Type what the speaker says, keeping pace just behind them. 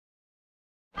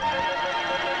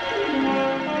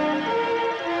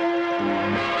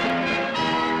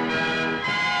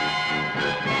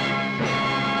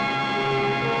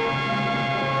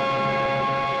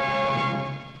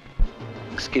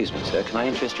Excuse me, sir. Can I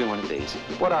interest you in one of these?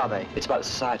 What are they? It's about the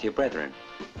Society of Brethren.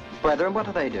 Brethren, what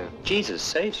do they do? Jesus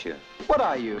saves you. What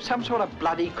are you, some sort of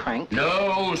bloody crank?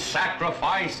 No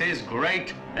sacrifice is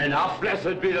great enough.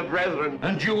 Blessed be the brethren,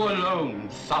 and you alone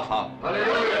suffer.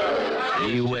 Hallelujah.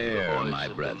 Beware, my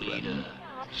brethren.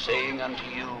 Saying unto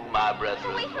you, my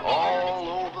brethren,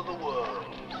 all over the world,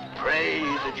 pray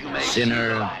that you may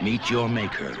Sinner, meet your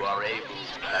Maker. You are able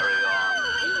to carry on.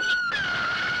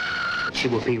 She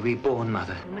will be reborn,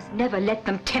 Mother. You must never let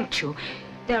them tempt you.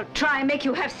 They'll try and make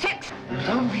you have sex.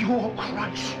 Love your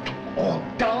Christ or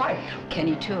die.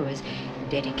 Kenny, too, has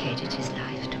dedicated his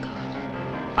life to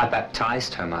God. I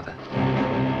baptized her, Mother.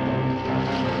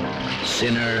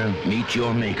 Sinner, meet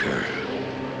your Maker.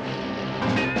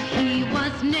 He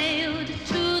was nailed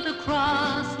to the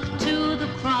cross, to the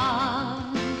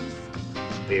cross.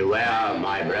 Beware,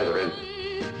 my brethren.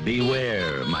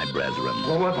 Beware, my brethren.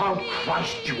 For without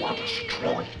Christ you are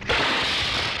destroyed.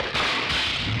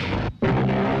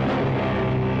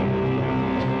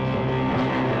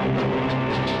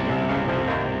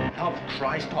 Of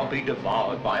Christ I'll be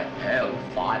devoured by hell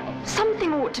fire.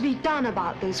 Something ought to be done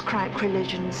about those crank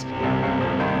religions.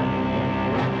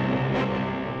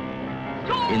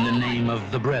 In the name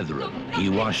of the brethren, he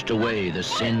washed away the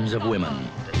sins of women.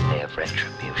 The day of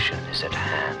retribution is at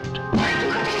hand.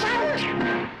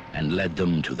 And led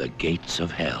them to the gates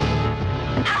of hell.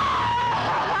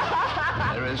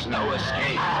 There is no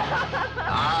escape.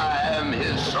 I am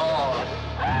his sword,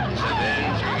 his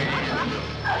avenging hand.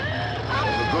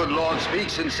 The good Lord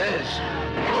speaks and says,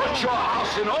 put your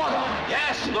house in order.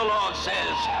 Yes, the Lord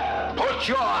says, put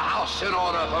your house in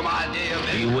order for my dear.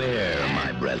 Beware,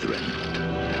 my brethren.